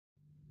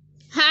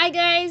Hi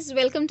guys,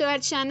 welcome to our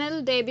channel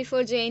day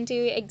before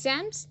JNTU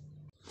exams.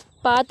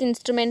 Path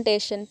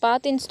instrumentation.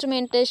 Path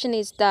instrumentation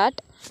is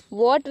that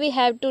what we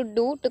have to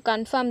do to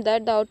confirm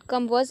that the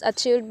outcome was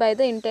achieved by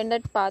the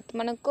intended path.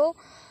 మనకు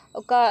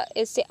ఒక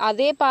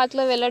అదే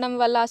పాత్లో వెళ్ళడం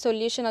వల్ల ఆ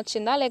solution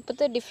వచ్చిందా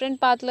లేకపోతే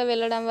different పాత్లో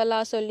వెళ్ళడం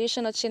వల్ల ఆ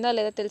సొల్యూషన్ వచ్చిందా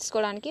లేదా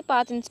తెలుసుకోవడానికి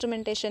పాత్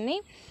ఇన్స్ట్రుమెంటేషన్ని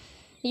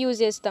యూజ్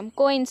చేస్తాం.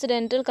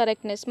 Coincidental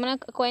correctness.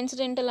 మనకు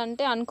కోఇన్సిడెంటల్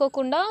అంటే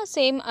అనుకోకుండా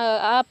సేమ్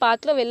ఆ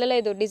పాత్లో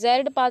వెళ్ళలేదు,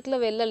 డిజైర్డ్ పాత్లో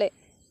వెళ్ళలే,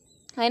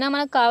 అయినా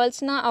మనకు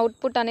కావాల్సిన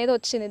అవుట్పుట్ అనేది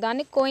వచ్చింది.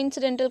 దాన్ని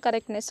కోఇన్సిడెంటల్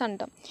కరెక్ట్నెస్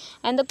అంటాం.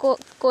 And the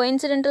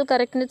coincidental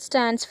correctness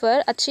stands for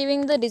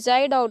achieving the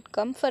desired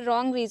outcome for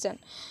wrong reason.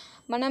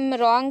 మనం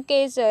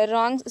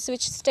రాంగ్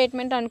స్విచ్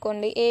స్టేట్మెంట్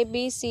అనుకోండి,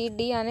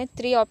 ABCD అనే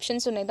 3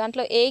 ఆప్షన్స్ ఉన్నాయి.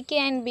 దాంట్లో ఏకి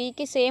అండ్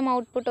బికి సేమ్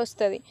అవుట్పుట్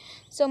వస్తుంది.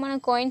 సో మనం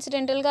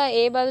కోఇన్సిడెంటల్గా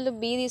ఏ బదులు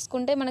బి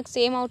తీసుకుంటే మనకు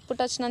సేమ్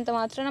అవుట్పుట్ వచ్చినంత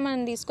మాత్రాన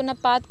మనం తీసుకున్న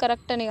పాత్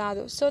కరెక్ట్ అని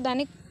కాదు. సో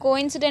దాన్ని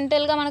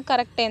కోఇన్సిడెంటల్గా మనకు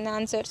కరెక్ట్ అయింది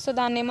ఆన్సర్. సో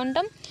దాన్ని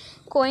ఏమంటాం?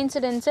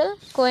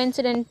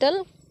 కోఇన్సిడెంటల్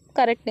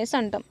కరెక్ట్నెస్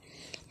అంటాం.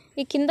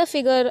 ఈ కింద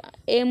ఫిగర్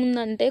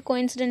ఏముందంటే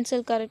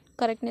కోఇన్సిడెంటల్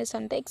కరెక్ట్నెస్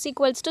అంటే x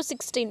 =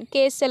 16.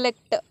 కేస్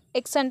సెలెక్ట్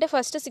x అంటే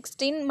ఫస్ట్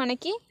 16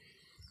 మనకి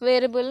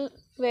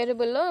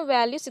వేరియబుల్లో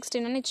వాల్యూ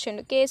 16 అని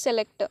ఇచ్చిండు.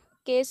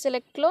 కేస్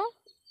సెలెక్ట్లో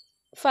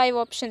 5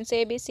 ఆప్షన్స్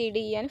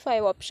ABCDE అని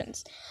 5 ఆప్షన్స్.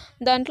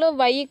 దాంట్లో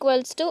y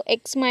 =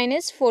 x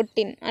 -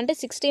 14 అంటే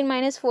 16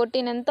 -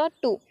 14 ఎంత?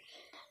 2.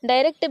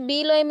 డైరెక్ట్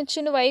బీలో ఏమి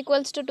ఇచ్చిండు? y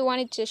 = 2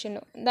 అని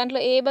ఇచ్చేసిండు. దాంట్లో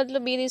ఏ బదులు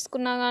బి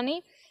తీసుకున్నా కానీ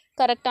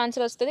కరెక్ట్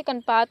ఆన్సర్ వస్తుంది,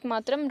 కానీ పాత్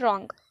మాత్రం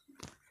wrong.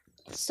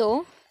 So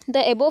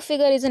the above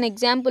figure is an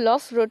example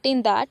of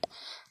routine that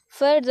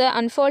for the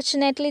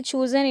unfortunately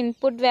chosen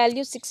input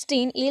value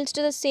 16 yields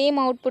to the same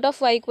output of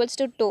y =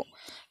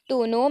 2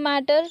 no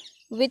matter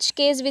which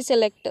case we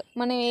select.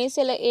 మనం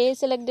ఏ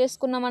select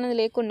చేసుకున్నాం అనేది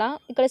లేకుండా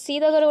ఇక్కడ C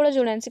దగ్గర కూడా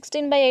చూడండి,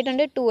 16/8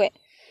 అంటే 2.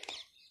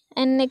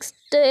 And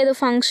next ఏదో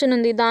ఫంక్షన్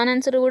ఉంది, దాని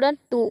ఆన్సర్ కూడా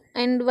 2.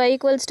 And y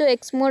 =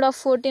 x mod of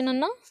 14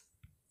 అన్న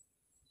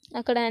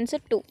అక్కడ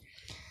answer 2.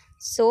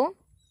 So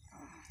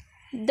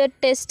the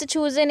test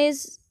chosen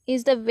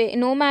is the way,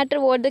 no matter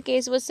what the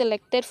case was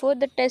selected for,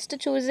 the test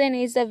chosen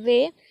is the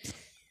way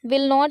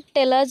will not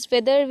tell us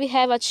whether we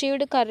have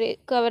achieved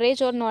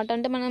coverage or not.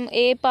 అంటే మనం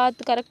ఏ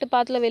correct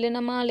పాత్లో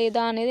వెళ్ళినామా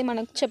లేదా అనేది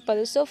మనకు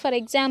చెప్పదు. So for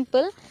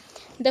example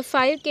the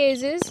 5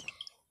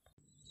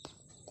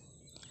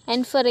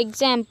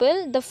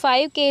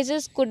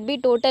 cases could be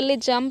totally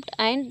jumped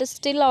and the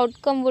still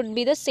outcome would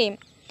be the same.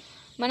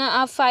 మన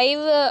ఆ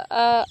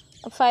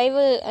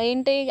 5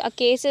 ఏంటి ఆ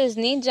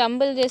కేసెస్ని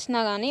జంబుల్ చేసినా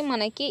కానీ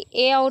మనకి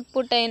ఏ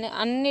అవుట్పుట్ అయినా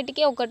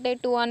అన్నిటికీ ఒకటే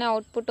 2 అనే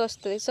అవుట్పుట్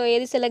వస్తుంది. సో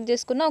ఏది సెలెక్ట్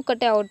చేసుకున్నా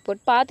ఒకటే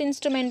output. Path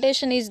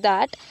instrumentation is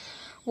that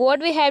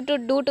what we have to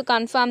do to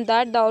confirm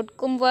that the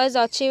outcome was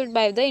achieved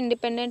by the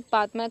independent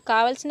path. మనకు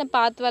కావాల్సిన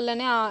పాత్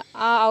వల్లనే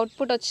ఆ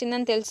అవుట్పుట్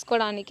వచ్చిందని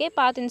తెలుసుకోవడానికి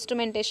పాత్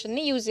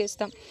ఇన్స్ట్రుమెంటేషన్ని యూజ్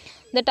చేస్తాం.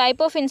 The type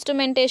of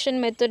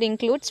instrumentation method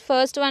includes,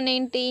 first one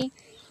ఏంటి,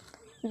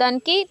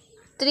 దానికి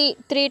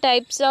three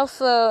types of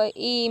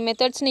ఈ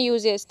మెథడ్స్ని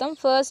యూజ్ చేస్తాం.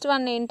 ఫస్ట్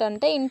వన్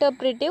ఏంటంటే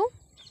ఇంటర్ప్రిటివ్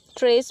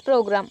ట్రేస్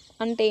ప్రోగ్రామ్.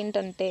 అంటే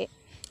ఏంటంటే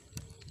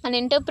an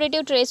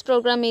interpretive trace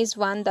program is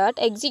one that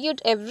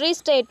executes every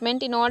statement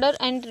in order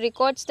and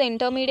records the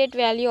intermediate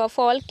value of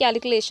all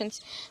calculations.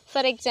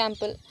 For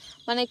example,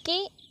 మనకి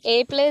a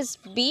 +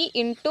 b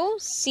 *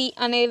 c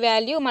అనే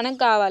value మనకు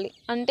కావాలి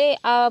అంటే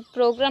ఆ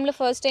ప్రోగ్రాంలో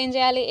ఫస్ట్ ఏం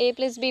చేయాలి, a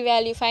 + b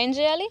వాల్యూ ఫైండ్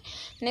చేయాలి,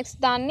 నెక్స్ట్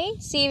దాన్ని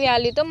c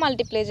వాల్యూతో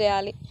మల్టిప్లై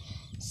చేయాలి.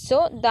 సో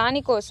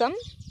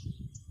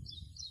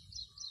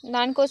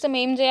దానికోసం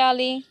ఏం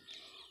చేయాలి,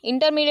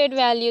 ఇంటర్మీడియట్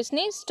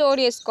వాల్యూస్ని స్టోర్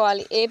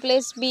చేసుకోవాలి. a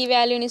 + b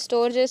వాల్యూని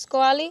స్టోర్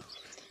చేసుకోవాలి,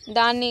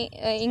 దాన్ని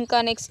ఇంకా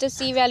నెక్స్ట్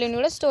c వాల్యూని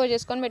కూడా స్టోర్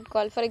చేసుకొని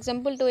పెట్టుకోవాలి. For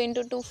example 2 ×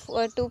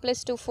 2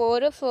 + 2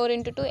 4, 4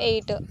 × 2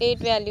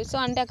 8 value. సో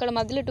అంటే అక్కడ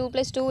మధ్యలో 2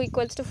 + 2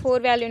 = 4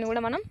 వాల్యూని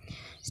కూడా మనం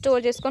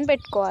స్టోర్ చేసుకొని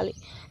పెట్టుకోవాలి.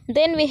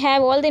 Then we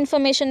have all the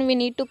information we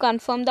need to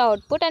confirm the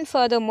output and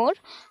further more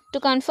to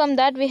confirm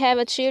that we have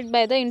achieved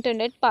by the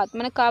intended path.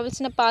 మనకు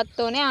కావాల్సిన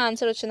పాత్తోనే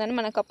ఆన్సర్ వచ్చిందని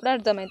మనకు అప్పుడు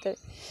అర్థమవుతుంది.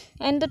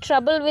 And the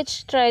trouble which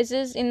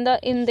ట్రైజెస్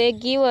in they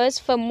give us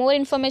for more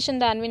information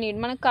than we need.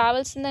 మనకు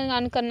కావాల్సిన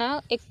దానికన్నా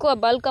ఎక్కువ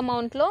బల్క్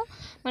అమౌంట్లో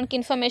మనకి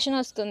ఇన్ఫర్మేషన్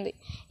వస్తుంది.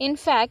 In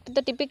fact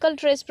the typical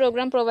trace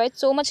programme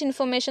provides so much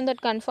information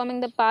that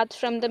confirming the path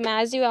from the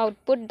massive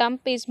output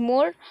dump is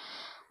more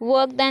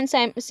work than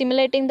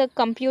simulating the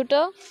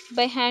computer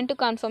by hand to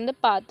confirm the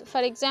path.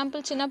 For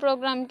example చిన్న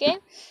ప్రోగ్రామ్కే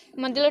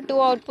మధ్యలో 2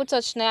 outputs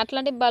వచ్చినాయి.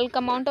 అట్లాంటి bulk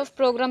amount of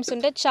programmes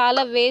ఉంటే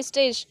చాలా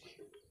wastage,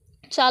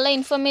 చాలా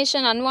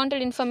information,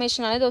 unwanted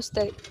information అనేది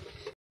వస్తుంది.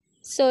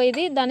 So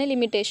ఇది దాని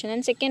limitation.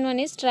 And second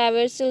one is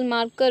traversal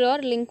marker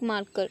are link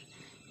marker.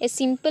 A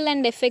simple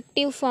and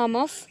effective form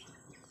of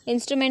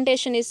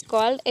instrumentation is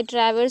called a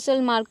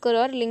traversal marker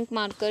are link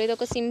marker. ఇది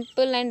ఒక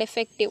simple and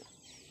effective.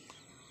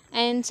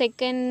 And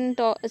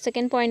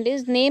second point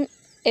is name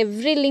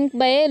every link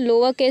by a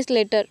lowercase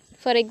letter.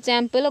 For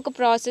example ఒక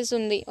process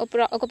ఉంది,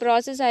 ఒక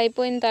process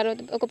అయిపోయిన తర్వాత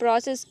ఒక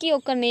ప్రాసెస్కి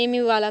ఒక name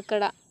ఇవ్వాలి,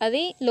 అక్కడ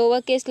అది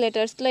లోవర్ కేస్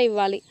లెటర్స్లో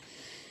ఇవ్వాలి.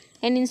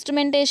 and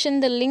instrumentation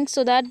the link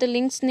so that the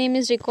link's name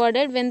is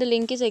recorded when the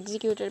link is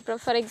executed.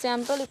 For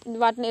example,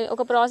 వాటిని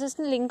ఒక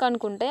ప్రాసెస్ని లింక్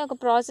అనుకుంటే ఒక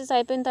ప్రాసెస్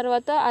అయిపోయిన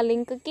తర్వాత ఆ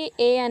లింక్కి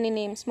ఏ అని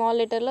నేమ్ స్మాల్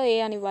లెటర్లో ఏ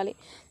అని ఇవ్వాలి,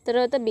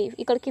 తర్వాత బి.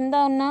 ఇక్కడ కింద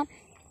ఉన్న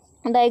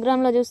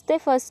డయాగ్రామ్లో చూస్తే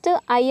ఫస్ట్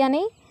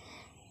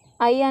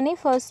ఐ అని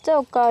ఫస్ట్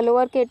ఒక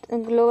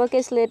లోవర్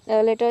కేస్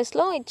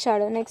లెటర్స్లో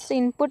ఇచ్చాడు. నెక్స్ట్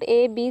ఇన్పుట్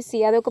ఏబిసి,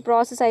 అదొక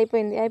ప్రాసెస్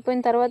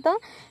అయిపోయిన తర్వాత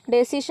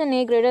decision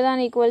A greater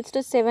than equals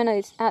to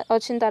 7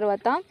 వచ్చిన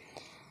తర్వాత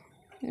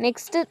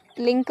నెక్స్ట్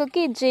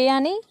లింక్కి జే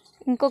అని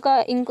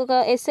ఇంకొక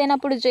ఎస్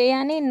అయినప్పుడు జే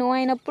అని, నో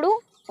అయినప్పుడు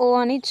ఓ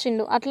అని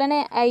ఇచ్చిండు. అట్లనే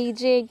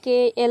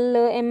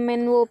ఐజేకేఎల్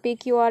ఎంఎన్ఓపి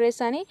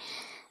క్యూఆర్ఎస్ అని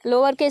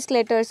లోవర్ కేస్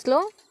లెటర్స్లో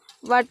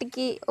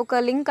వాటికి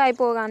ఒక లింక్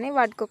అయిపోగానే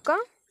వాటికి ఒక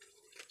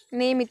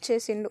నేమ్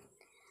ఇచ్చేసిండు.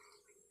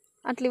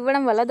 అట్లా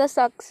ఇవ్వడం వల్ల the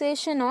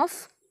succession of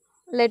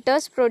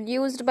letters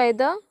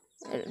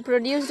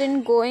produced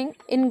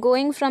in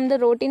going from the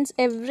routines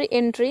every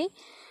entry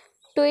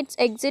to its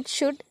exit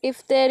should, if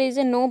there is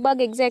a no bug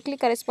exactly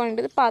corresponding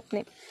to the path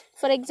name.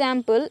 For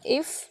example,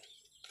 if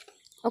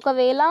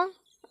ఒకవేళ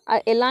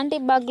ఎలాంటి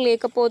bug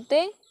లేకపోతే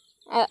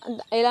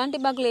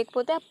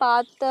ఆ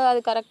path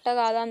అది కరెక్టా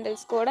కాదా అని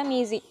తెలుసుకోవడం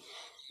easy.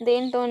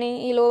 దేంతోని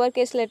ఈ లోవర్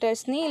కేస్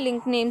లెటర్స్ని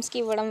లింక్ నేమ్స్కి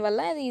ఇవ్వడం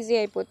వల్ల అది ఈజీ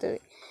అయిపోతుంది.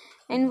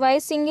 And why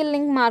single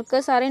link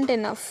markers aren't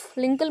enough,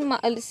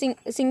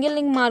 single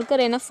link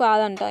marker enough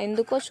కాదంట.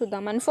 ఎందుకో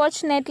చూద్దాం.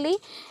 Unfortunately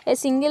a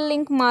single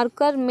link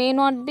marker may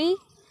not be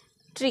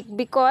trick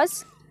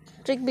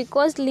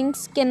because links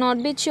cannot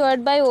be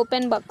cured by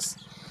open bugs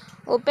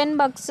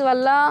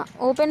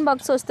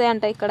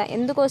వస్తాయంట. ఇక్కడ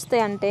ఎందుకు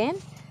వస్తాయంటే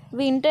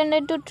we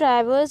intended to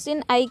traverse in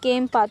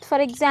IKM path.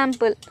 For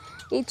example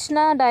ఇచ్చిన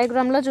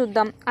డయాగ్రామ్లో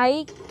చూద్దాం.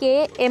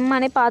 IKM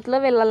అనే పాత్లో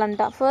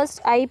వెళ్ళాలంట. ఫస్ట్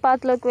ఐ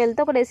పాత్లోకి వెళ్తే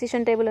ఒక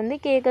డెసిషన్ టేబుల్ ఉంది.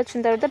 కేకి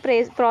వచ్చిన తర్వాత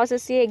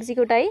ప్రాసెస్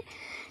ఎగ్జిక్యూట్ అయ్యి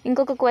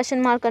ఇంకొక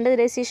క్వశ్చన్ మార్క్ అంటే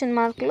డెసిషన్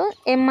మార్క్లో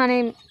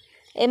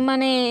ఎం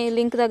అనే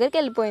లింక్ దగ్గరికి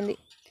వెళ్ళిపోయింది.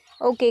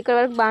 ఓకే, ఇక్కడ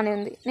వరకు బాగానే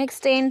ఉంది.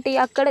 నెక్స్ట్ ఏంటి,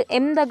 అక్కడ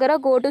ఎం దగ్గర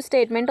గో టు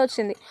స్టేట్మెంట్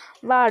వచ్చింది.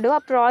 వాడు ఆ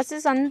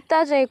ప్రాసెస్ అంతా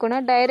చేయకుండా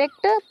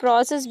డైరెక్ట్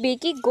ప్రాసెస్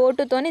బికి గో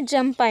టుతోని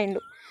జంప్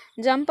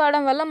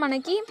అవడం వల్ల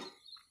మనకి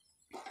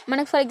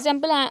ఫర్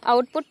ఎగ్జాంపుల్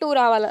అవుట్పుట్ 2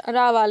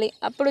 రావాలి.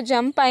 అప్పుడు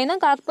జంప్ అయినా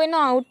కాకపోయినా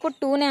అవుట్పుట్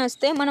 2నే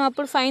వస్తే మనం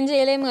అప్పుడు ఫైండ్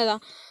చేయలేము కదా,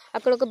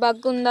 అక్కడ ఒక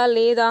బగ్ ఉందా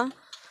లేదా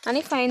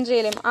అని ఫైండ్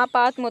చేయలేము. ఆ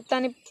పాత్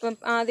మొత్తాన్ని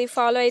అది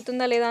ఫాలో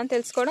అవుతుందా లేదా అని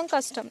తెలుసుకోవడం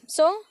కష్టం.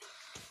 సో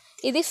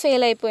ఇది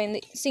ఫెయిల్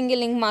అయిపోయింది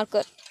single link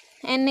marker.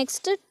 And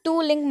next two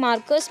link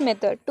markers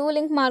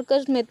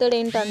method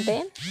ఏంటంటే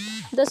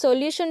the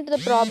solution to the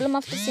problem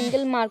of the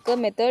single marker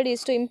method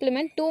is to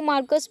implement 2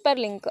 markers per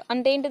link.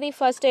 అంటే ఏంటిది,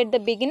 first at the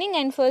beginning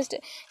and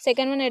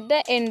second one at the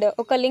end.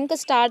 ఒక link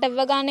start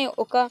అవ్వగానే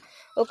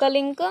ఒక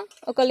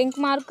link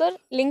marker,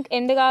 link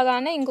end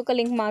కాగానే ఇంకొక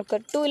link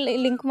marker, 2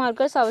 link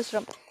markers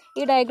అవసరం.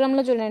 ఈ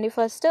డయాగ్రామ్లో చూడండి.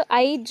 ఫస్ట్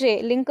ఐజే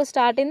లింక్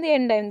స్టార్ట్ అయింది,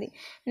 ఎండ్ అయింది.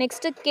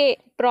 నెక్స్ట్ కే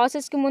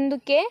ప్రాసెస్కి ముందు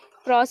కే,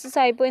 ప్రాసెస్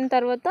అయిపోయిన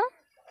తర్వాత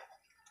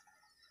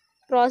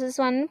ప్రాసెస్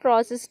 1,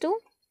 ప్రాసెస్ 2,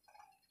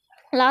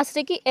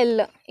 లాస్ట్కి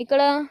ఎల్.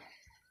 ఇక్కడ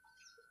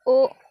ఓ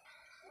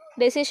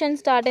డెసిషన్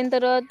స్టార్ట్ అయిన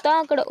తర్వాత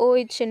అక్కడ ఓ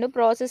ఇచ్చిండు.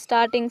 ప్రాసెస్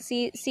స్టార్టింగ్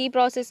సి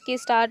ప్రాసెస్కి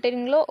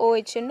స్టార్టింగ్లో ఓ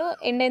ఇచ్చిండు.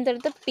 ఎండ్ అయిన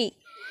తర్వాత పి.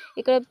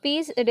 ఇక్కడ పి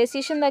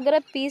డెసిషన్ దగ్గర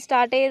పి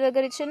స్టార్ట్ అయ్యే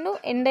దగ్గర ఇచ్చిండు,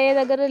 ఎండ్ అయ్యే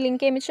దగ్గర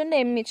లింక్ ఏమి ఇచ్చిండు,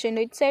 ఎం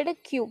ఇచ్చిండు. ఇటు సైడ్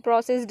క్యూ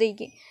ప్రాసెస్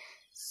డికి.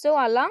 సో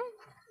అలా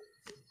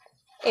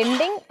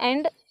ఎండింగ్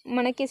అండ్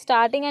మనకి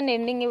స్టార్టింగ్ అండ్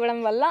ఎండింగ్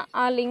ఇవ్వడం వల్ల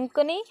ఆ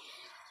లింక్ని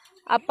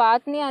ఆ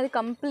పాత్ని అది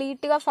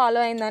కంప్లీట్గా ఫాలో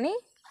అయిందని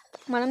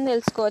మనం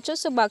తెలుసుకోవచ్చు.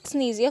 సో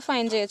బగ్స్ని ఈజీగా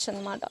ఫైండ్ చేయొచ్చు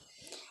అనమాట.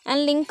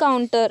 అండ్ లింక్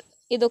కౌంటర్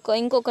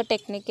ఇంకొక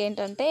టెక్నిక్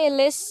ఏంటంటే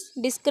less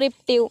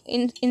descriptive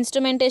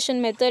instrumentation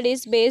method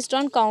is based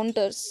on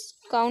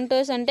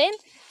counters అంటే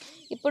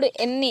ఇప్పుడు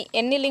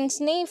ఎన్ని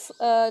లింక్స్ని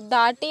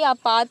దాటి ఆ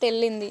పాత్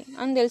వెళ్ళింది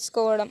అని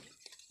తెలుసుకోవడం,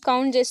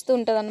 కౌంట్ చేస్తూ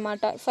ఉంటుంది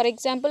అనమాట. ఫర్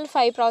ఎగ్జాంపుల్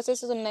 5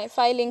 ప్రాసెసెస్ ఉన్నాయి,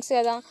 5 లింక్స్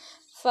కదా.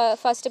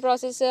 ఫస్ట్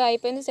ప్రాసెస్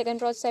అయిపోయింది, సెకండ్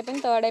ప్రాసెస్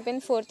అయిపోయింది, థర్డ్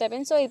అయిపోయింది, ఫోర్త్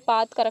అయిపోయింది. సో ఈ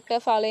పాత్ కరెక్ట్గా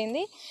ఫాలో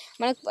అయింది.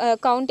 మనకు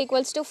కౌంట్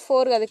ఈక్వల్స్ టు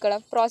 4 కదా. ఇక్కడ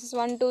ప్రాసెస్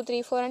 1 2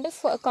 3 4 అంటే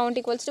count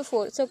equals to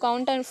 4. So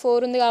count and 4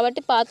 ఉంది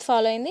కాబట్టి పాత్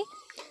ఫాలో అయింది.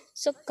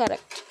 సో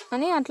కరెక్ట్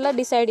అని అట్లా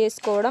డిసైడ్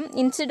చేసుకోవడం.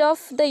 Instead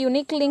of the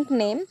unique link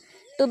name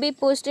to be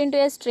pushed into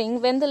a string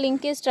when the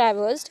link is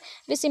traversed,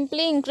 we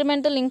simply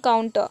increment the link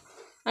counter.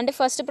 అంటే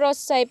first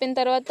process అయిపోయిన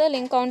తర్వాత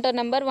link counter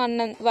number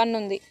 1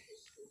 ఉంది.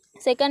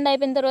 Second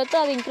అయిపోయిన తర్వాత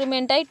అది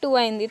ఇంక్రిమెంట్ అయ్యి 2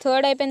 అయింది.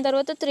 థర్డ్ అయిపోయిన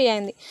తర్వాత 3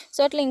 అయింది. సో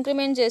అట్లా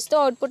ఇంక్రిమెంట్ చేస్తూ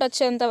అవుట్పుట్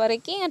వచ్చేంత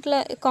వరకు అట్లా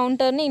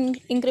కౌంటర్ని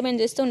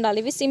ఇంక్రిమెంట్ చేస్తూ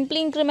ఉండాలి. వి simply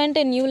increment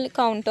a new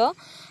counter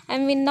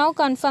and we now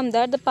confirm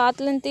that the path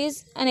length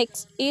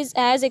is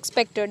as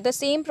expected. The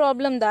same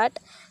problem that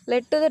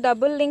led to the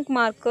double link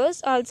markers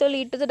also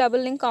lead to the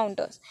double link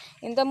counters.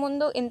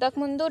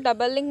 ఇంతకుముందు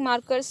double link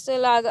markers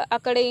లాగా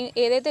అక్కడ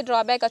ఏదైతే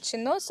drawback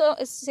వచ్చిందో so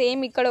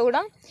same ఇక్కడ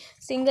కూడా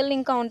single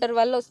link counter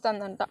వల్ల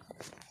వస్తుందంట.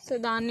 So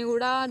దాన్ని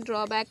కూడా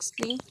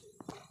డ్రాబ్యాక్స్ని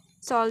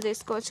సాల్వ్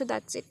చేసుకోవచ్చు.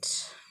 That's it.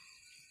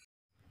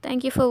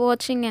 Thank you for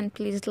watching and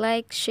please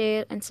like,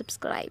 share and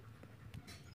subscribe.